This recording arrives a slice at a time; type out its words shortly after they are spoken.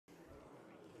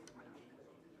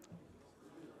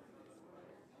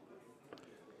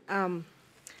Um,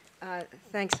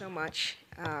 Thanks so much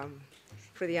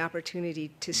for the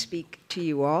opportunity to speak to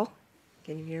you all.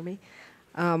 Can you hear me?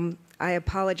 I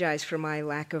apologize for my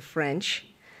lack of French.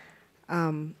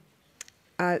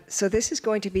 So this is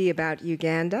going to be about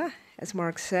Uganda, as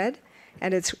Mark said,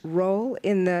 and its role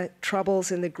in the troubles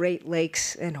in the Great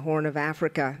Lakes and Horn of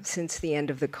Africa since the end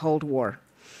of the Cold War.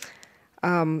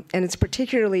 And it's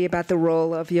particularly about the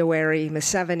role of Yoweri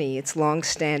Museveni, its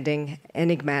long-standing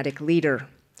enigmatic leader.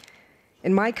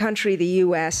 In my country, the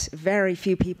US, very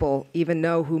few people even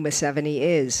know who Museveni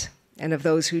is. And of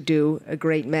those who do, a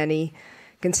great many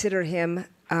consider him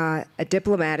a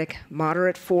diplomatic,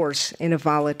 moderate force in a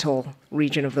volatile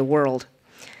region of the world.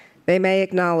 They may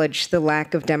acknowledge the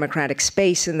lack of democratic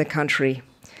space in the country,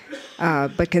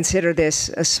 but consider this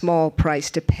a small price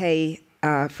to pay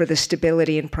for the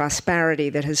stability and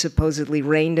prosperity that has supposedly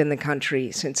reigned in the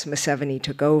country since Museveni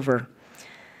took over.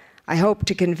 I hope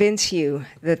to convince you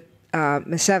that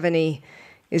Museveni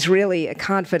is really a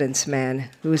confidence man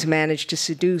who has managed to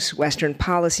seduce Western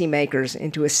policymakers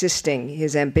into assisting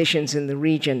his ambitions in the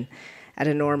region at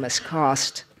enormous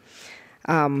cost.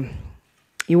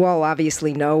 You all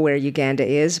obviously know where Uganda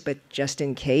is, but just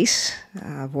in case,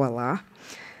 voila.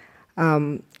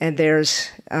 And there's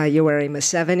Yoweri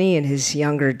Museveni in his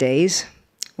younger days,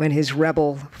 when his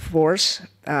rebel force,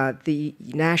 the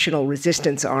National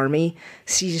Resistance Army,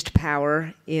 seized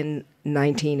power in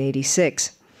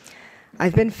 1986.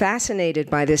 I've been fascinated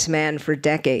by this man for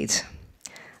decades.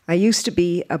 I used to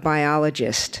be a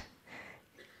biologist,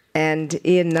 and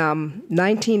in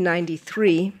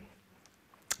 1993,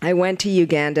 I went to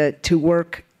Uganda to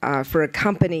work for a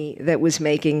company that was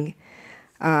making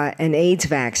an AIDS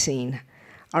vaccine.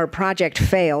 Our project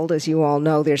failed, as you all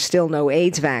know. There's still no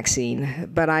AIDS vaccine,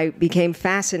 but I became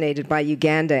fascinated by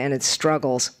Uganda and its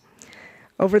struggles.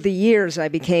 Over the years, I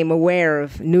became aware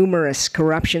of numerous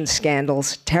corruption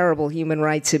scandals, terrible human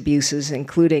rights abuses,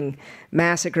 including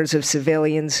massacres of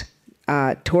civilians,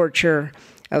 torture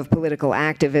of political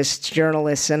activists,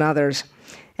 journalists, and others,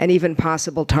 and even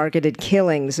possible targeted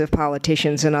killings of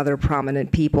politicians and other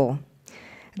prominent people.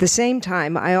 At the same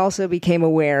time, I also became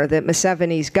aware that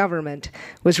Museveni's government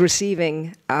was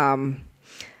receiving had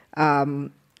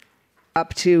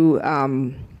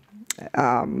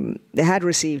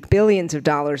received billions of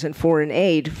dollars in foreign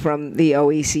aid from the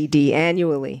OECD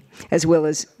annually, as well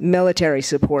as military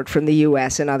support from the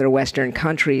US and other Western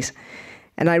countries.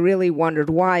 And I really wondered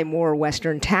why more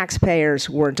Western taxpayers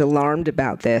weren't alarmed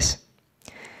about this.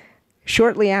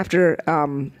 Shortly after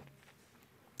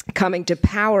coming to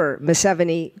power,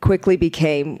 Museveni quickly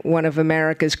became one of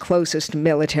America's closest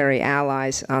military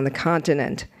allies on the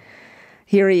continent.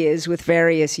 Here he is with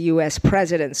various US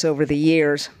presidents over the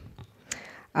years.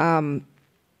 In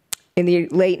the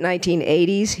late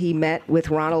 1980s, he met with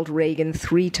Ronald Reagan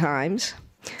 3 times.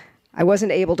 I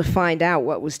wasn't able to find out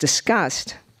what was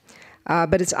discussed,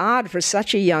 but it's odd for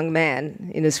such a young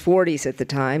man, in his 40s at the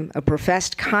time, a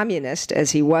professed communist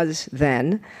as he was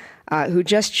then, who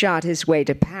just shot his way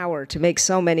to power, to make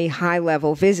so many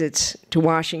high-level visits to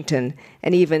Washington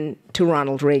and even to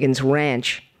Ronald Reagan's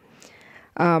ranch.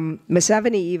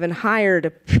 Museveni even hired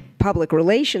a public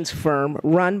relations firm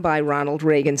run by Ronald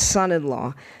Reagan's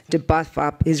son-in-law to buff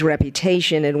up his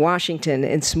reputation in Washington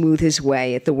and smooth his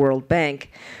way at the World Bank,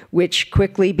 which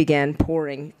quickly began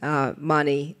pouring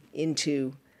money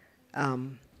into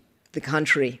the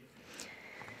country.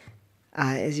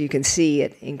 As you can see,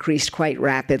 it increased quite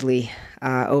rapidly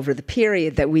over the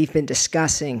period that we've been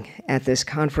discussing at this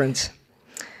conference.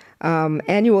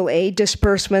 Annual aid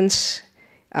disbursements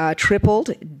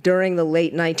tripled during the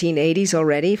late 1980s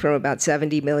already, from about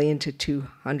 70 million to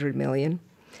 200 million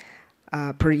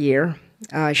per year,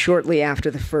 shortly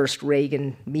after the first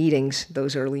Reagan meetings,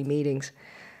 those early meetings.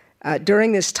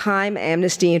 During this time,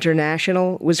 Amnesty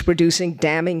International was producing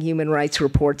damning human rights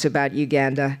reports about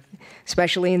Uganda,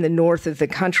 especially in the north of the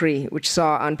country, which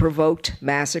saw unprovoked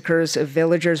massacres of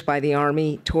villagers by the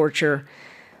army, torture,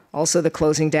 also the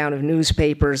closing down of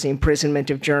newspapers, the imprisonment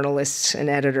of journalists and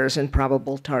editors, and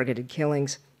probable targeted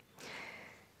killings.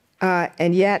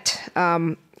 And yet,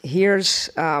 here's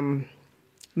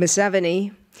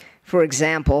Museveni, for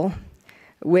example,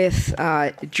 with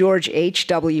George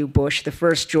H.W. Bush, the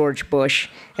first George Bush,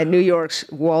 at New York's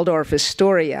Waldorf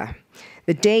Astoria.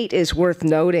 The date is worth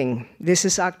noting. This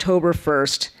is October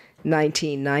 1st,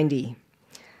 1990.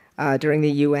 During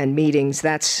the UN meetings.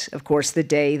 That's, of course, the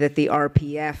day that the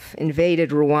RPF invaded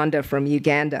Rwanda from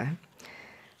Uganda.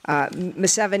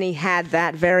 Museveni had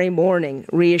that very morning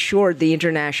reassured the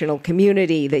international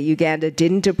community that Uganda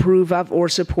didn't approve of or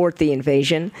support the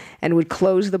invasion and would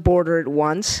close the border at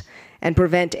once and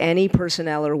prevent any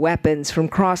personnel or weapons from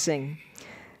crossing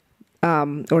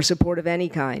or support of any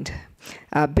kind.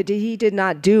 But he did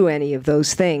not do any of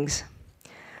those things.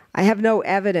 I have no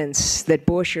evidence that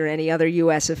Bush or any other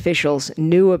U.S. officials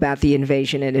knew about the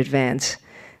invasion in advance,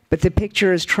 but the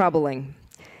picture is troubling,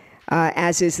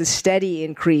 as is the steady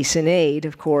increase in aid,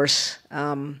 of course.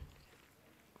 Hang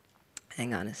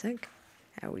on a sec.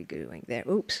 How are we doing there?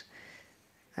 Oops.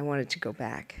 I wanted to go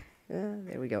back.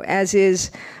 There we go. As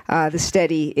is the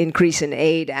steady increase in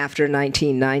aid after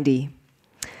 1990.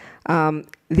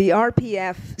 The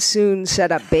RPF soon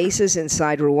set up bases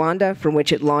inside Rwanda from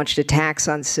which it launched attacks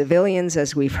on civilians,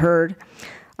 as we've heard.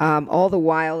 All the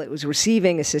while, it was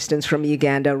receiving assistance from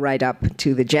Uganda right up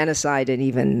to the genocide and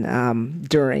even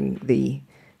during the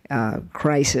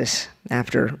crisis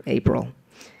after April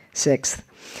 6th.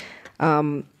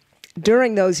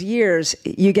 During those years,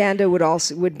 Uganda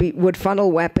would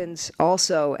funnel weapons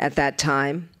also at that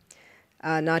time,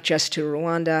 not just to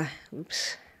Rwanda.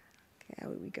 Oops, how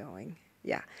are we going?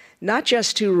 Yeah, not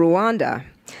just to Rwanda,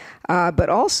 but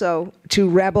also to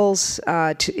rebels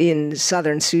in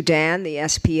southern Sudan, the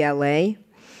SPLA,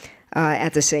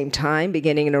 at the same time,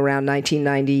 beginning in around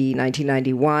 1990,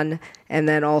 1991, and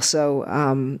then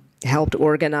also helped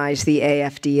organize the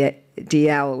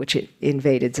AFDL, which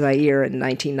invaded Zaire in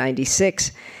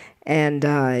 1996. And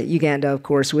Uganda, of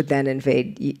course, would then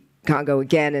invade Congo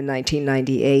again in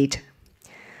 1998.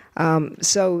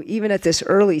 So even at this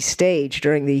early stage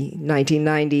during the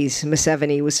 1990s,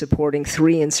 Museveni was supporting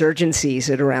 3 insurgencies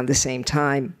at around the same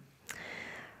time,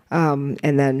 and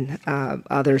then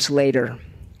others later,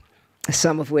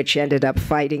 some of which ended up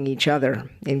fighting each other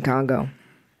in Congo.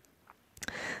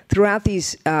 Throughout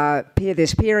this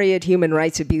period, human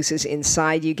rights abuses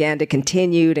inside Uganda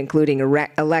continued, including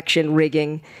election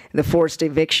rigging, the forced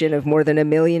eviction of more than 1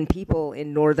 million people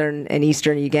in northern and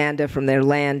eastern Uganda from their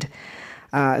land,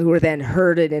 who were then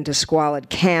herded into squalid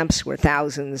camps where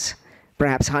thousands,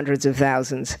 perhaps hundreds of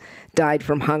thousands, died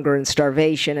from hunger and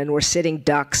starvation and were sitting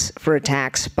ducks for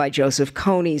attacks by Joseph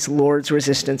Kony's Lord's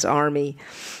Resistance Army.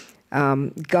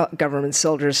 Government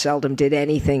soldiers seldom did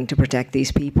anything to protect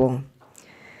these people.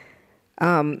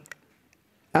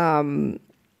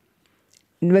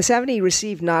 Museveni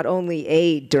received not only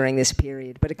aid during this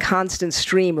period, but a constant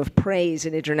stream of praise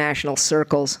in international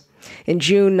circles. In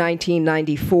June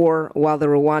 1994, while the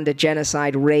Rwanda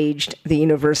genocide raged, the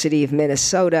University of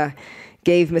Minnesota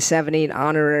gave Museveni an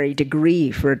honorary degree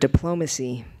for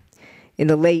diplomacy. In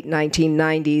the late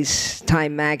 1990s,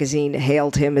 Time magazine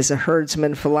hailed him as a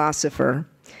herdsman philosopher,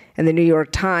 and the New York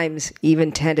Times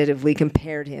even tentatively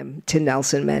compared him to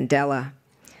Nelson Mandela.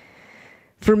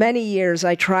 For many years,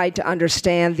 I tried to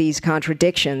understand these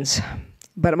contradictions,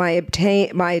 but my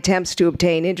attempts to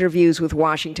obtain interviews with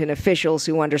Washington officials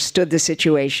who understood the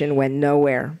situation went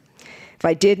nowhere. If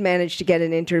I did manage to get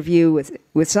an interview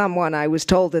with someone, I was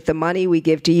told that the money we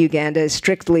give to Uganda is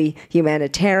strictly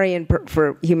humanitarian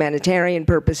for humanitarian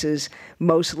purposes,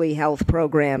 mostly health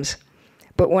programs.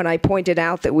 But when I pointed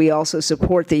out that we also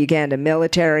support the Uganda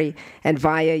military and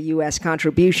via U.S.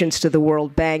 contributions to the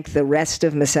World Bank, the rest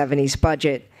of Museveni's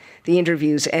budget, the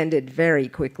interviews ended very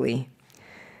quickly.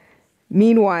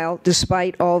 Meanwhile,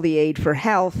 despite all the aid for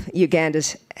health,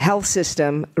 Uganda's health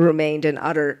system remained in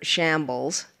utter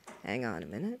shambles. Hang on a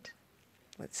minute.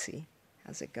 Let's see.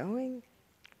 How's it going?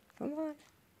 Come on.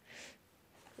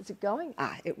 Is it going?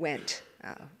 Ah, it went.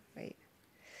 Oh, wait.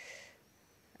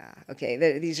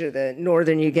 Okay, these are the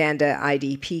northern Uganda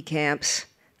IDP camps.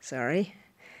 Sorry.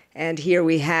 And here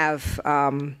we have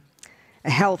a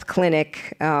health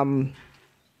clinic,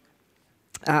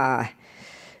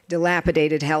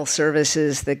 dilapidated health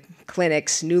services, the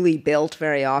clinics newly built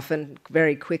very often,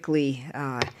 very quickly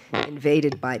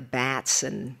invaded by bats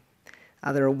and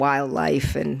other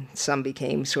wildlife, and some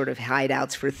became sort of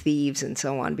hideouts for thieves and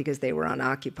so on because they were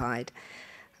unoccupied.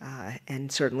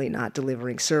 And certainly not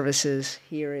delivering services.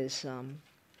 Here is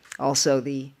also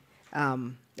the,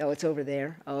 oh, it's over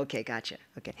there. Oh, okay, gotcha.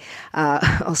 Okay.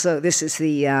 Also, this is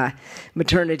the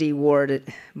maternity ward at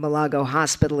Malago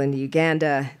Hospital in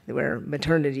Uganda, where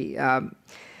maternity, I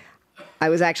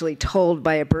was actually told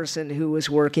by a person who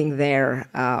was working there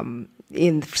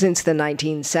since the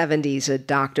 1970s, a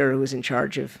doctor who was in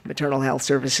charge of maternal health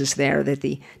services there, that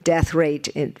the death rate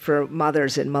for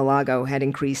mothers in Malago had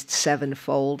increased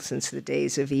 7-fold since the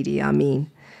days of Idi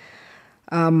Amin.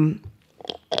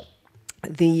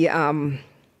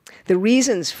 The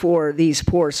reasons for these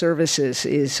poor services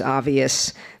is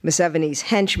obvious. Museveni's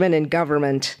henchmen in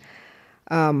government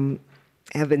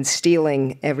have been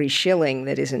stealing every shilling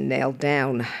that isn't nailed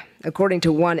down. According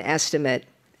to one estimate,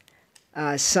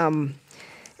 some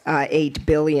 8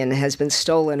 billion has been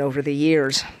stolen over the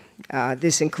years.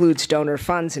 This includes donor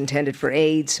funds intended for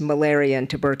AIDS, malaria, and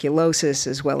tuberculosis,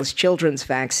 as well as children's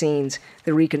vaccines,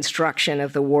 the reconstruction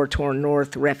of the war-torn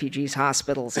North, refugees'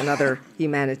 hospitals, and other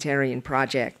humanitarian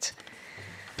projects.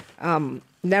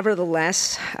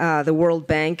 Nevertheless, the World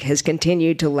Bank has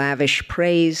continued to lavish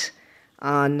praise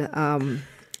on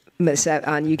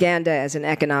Uganda as an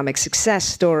economic success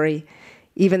story,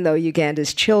 even though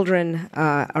Uganda's children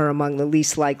are among the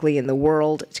least likely in the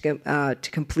world to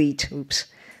complete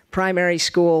primary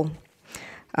school.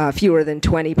 Fewer than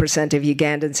 20% of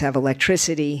Ugandans have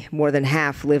electricity. More than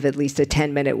half live at least a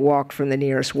 10-minute walk from the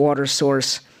nearest water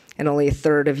source, and only a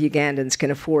third of Ugandans can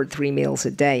afford 3 meals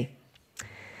a day.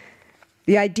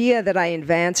 The idea that I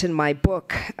advance in my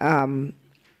book,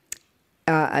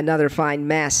 Another Fine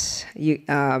Mess,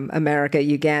 America,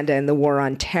 Uganda, and the War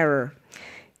on Terror,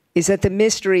 is that the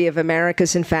mystery of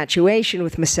America's infatuation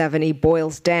with Museveni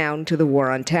boils down to the War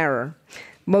on Terror.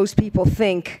 Most people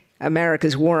think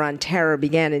America's War on Terror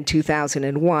began in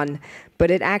 2001, but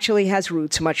it actually has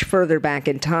roots much further back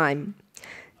in time.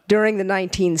 During the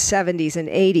 1970s and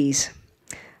 80s,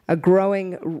 a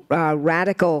growing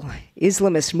radical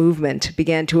Islamist movement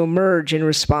began to emerge in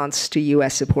response to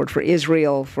U.S. support for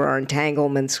Israel, for our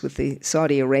entanglements with the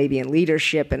Saudi Arabian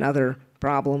leadership and other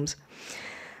problems.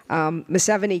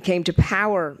 Museveni came to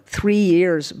power 3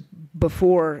 years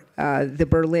before the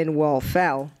Berlin Wall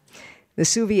fell. The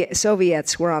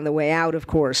Soviets were on the way out, of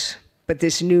course, but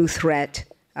this new threat,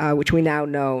 which we now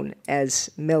know as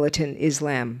militant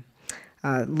Islam,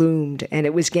 loomed, and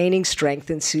it was gaining strength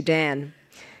in Sudan,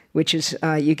 which is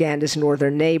Uganda's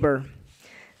northern neighbor.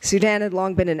 Sudan had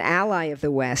long been an ally of the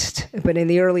West, but in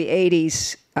the early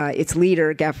 80s, its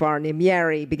leader, Gafar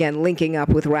Nimyari, began linking up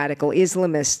with radical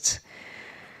Islamists,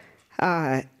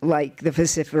 like the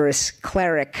vociferous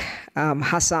cleric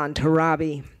Hassan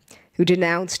Turabi, who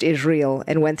denounced Israel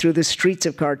and went through the streets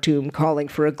of Khartoum calling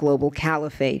for a global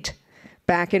caliphate.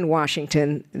 Back in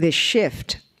Washington, this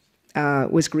shift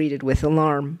was greeted with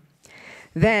alarm.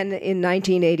 Then, in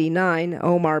 1989,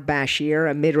 Omar Bashir,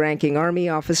 a mid-ranking army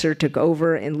officer, took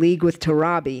over in league with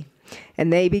Turabi,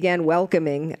 and they began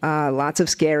welcoming lots of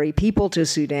scary people to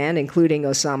Sudan, including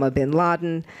Osama bin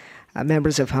Laden,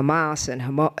 members of Hamas and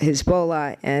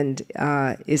Hezbollah, and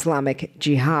Islamic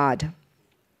Jihad.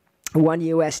 One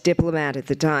U.S. diplomat at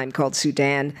the time called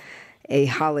Sudan a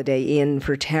holiday inn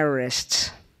for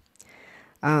terrorists.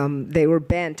 They were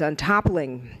bent on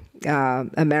toppling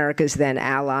America's then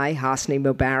ally, Hosni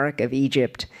Mubarak of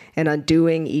Egypt, and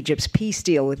undoing Egypt's peace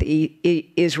deal with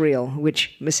Israel,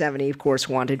 which Museveni, of course,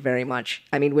 wanted very much,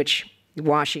 which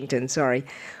Washington,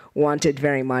 wanted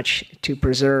very much to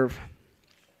preserve.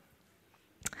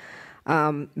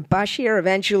 Bashir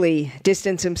eventually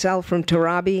distanced himself from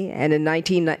Turabi, and in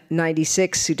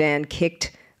 1996, Sudan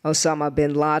kicked Osama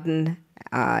bin Laden,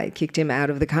 kicked him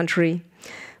out of the country.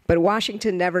 But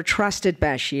Washington never trusted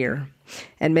Bashir,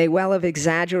 and may well have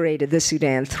exaggerated the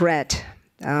Sudan threat,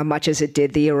 much as it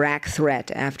did the Iraq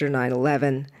threat after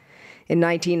 9/11. In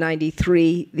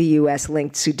 1993, the U.S.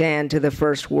 linked Sudan to the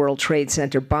first World Trade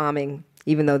Center bombing,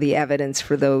 even though the evidence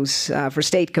for for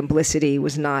state complicity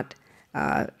was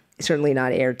certainly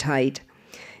not airtight.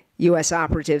 U.S.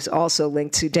 operatives also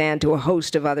linked Sudan to a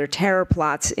host of other terror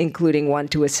plots, including one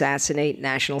to assassinate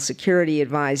National Security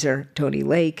Advisor Tony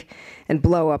Lake and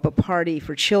blow up a party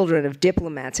for children of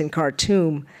diplomats in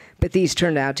Khartoum, but these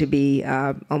turned out to be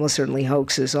almost certainly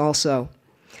hoaxes also.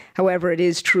 However, it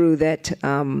is true that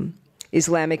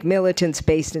Islamic militants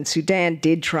based in Sudan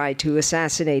did try to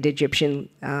assassinate Egyptian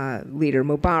leader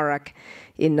Mubarak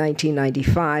in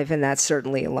 1995, and that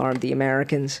certainly alarmed the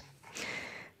Americans.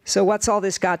 So what's all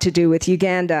this got to do with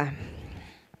Uganda?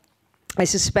 I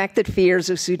suspect that fears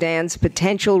of Sudan's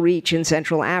potential reach in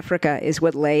Central Africa is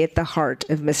what lay at the heart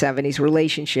of Museveni's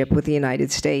relationship with the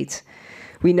United States.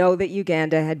 We know that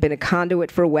Uganda had been a conduit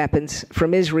for weapons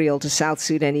from Israel to South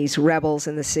Sudanese rebels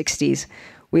in the 60s.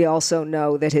 We also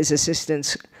know that his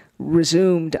assistance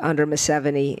resumed under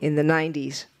Museveni in the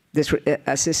 90s, this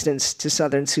assistance to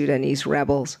Southern Sudanese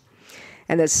rebels,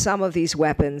 and that some of these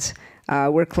weapons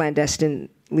were clandestinely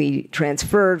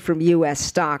transferred from U.S.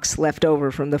 stocks left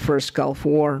over from the first Gulf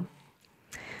War.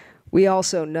 We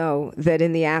also know that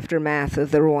in the aftermath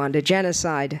of the Rwanda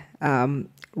genocide,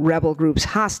 rebel groups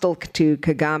hostile to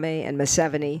Kagame and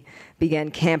Museveni began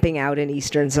camping out in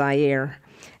eastern Zaire,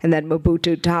 and that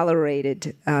Mobutu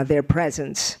tolerated their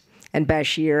presence, and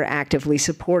Bashir actively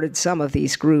supported some of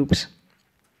these groups.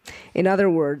 In other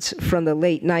words, from the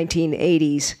late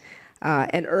 1980s,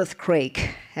 an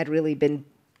earthquake had really been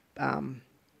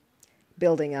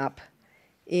building up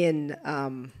in,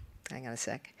 hang on a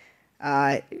sec,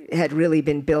 had really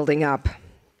been building up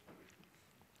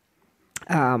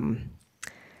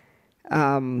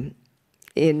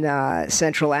in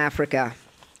Central Africa,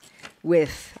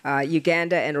 with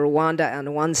Uganda and Rwanda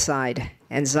on one side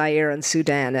and Zaire and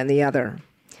Sudan on the other.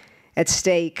 At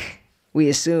stake, we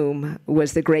assume,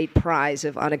 was the great prize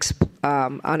of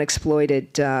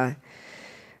unexploited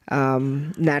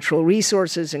natural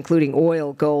resources, including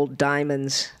oil, gold,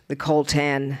 diamonds, the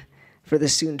coltan for the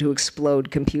soon-to-explode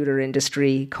computer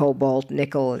industry, cobalt,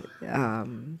 nickel,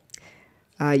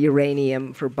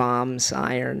 uranium for bombs,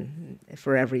 iron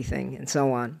for everything, and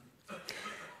so on.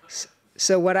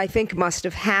 So what I think must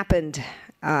have happened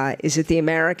is that the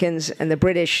Americans and the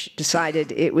British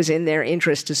decided it was in their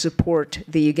interest to support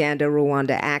the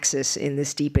Uganda-Rwanda axis in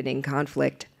this deepening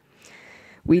conflict.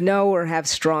 We know or have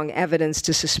strong evidence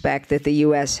to suspect that the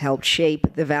U.S. helped shape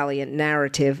the valiant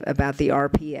narrative about the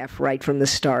RPF right from the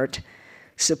start,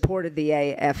 supported the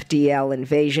AFDL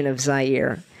invasion of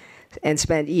Zaire, and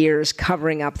spent years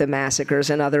covering up the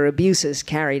massacres and other abuses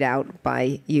carried out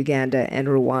by Uganda and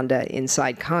Rwanda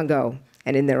inside Congo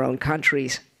and in their own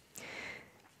countries.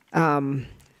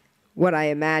 What I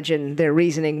imagine their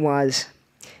reasoning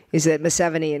is that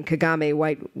Museveni and Kagame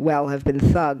might well have been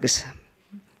thugs,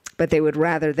 but they would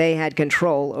rather they had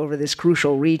control over this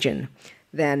crucial region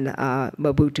than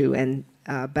Mobutu and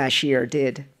Bashir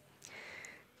did.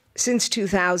 Since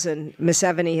 2000,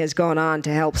 Museveni has gone on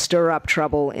to help stir up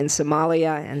trouble in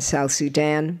Somalia and South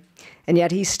Sudan, and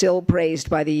yet he's still praised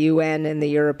by the UN and the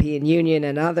European Union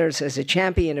and others as a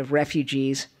champion of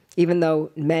refugees, even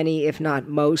though many, if not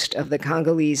most, of the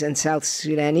Congolese and South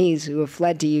Sudanese who have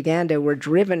fled to Uganda were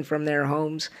driven from their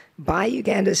homes by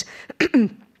Uganda's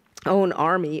own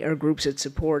army or groups it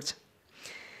supports.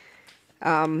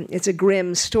 It's a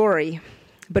grim story,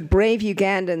 but brave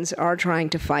Ugandans are trying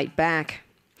to fight back.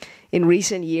 In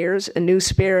recent years, a new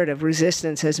spirit of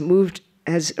resistance has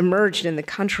emerged in the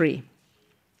country,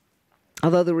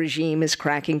 although the regime is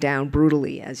cracking down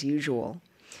brutally as usual.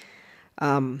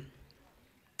 In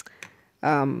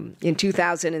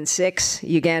 2006,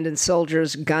 Ugandan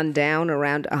soldiers gunned down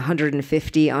around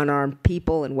 150 unarmed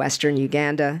people in western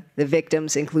Uganda. The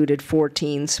victims included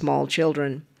 14 small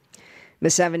children.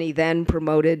 Museveni then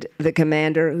promoted the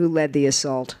commander who led the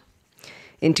assault.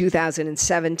 In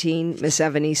 2017,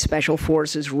 Museveni's special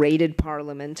forces raided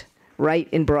Parliament right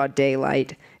in broad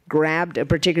daylight, grabbed a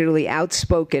particularly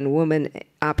outspoken woman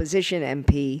opposition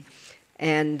MP,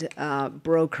 and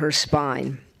broke her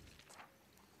spine,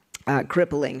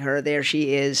 crippling her. There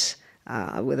she is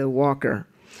with a walker.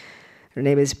 Her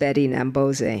name is Betty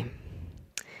Namboze.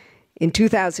 In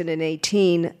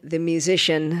 2018, the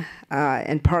musician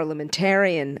and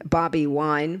parliamentarian Bobby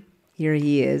Wine, here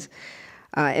he is,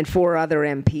 and 4 other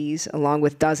MPs, along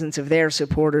with dozens of their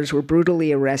supporters, were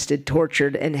brutally arrested,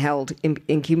 tortured, and held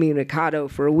incommunicado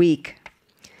for a week.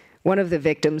 One of the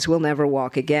victims will never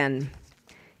walk again.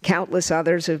 Countless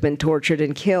others have been tortured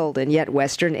and killed, and yet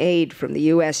Western aid from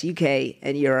the US, UK,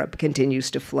 and Europe continues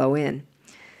to flow in.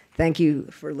 Thank you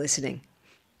for listening.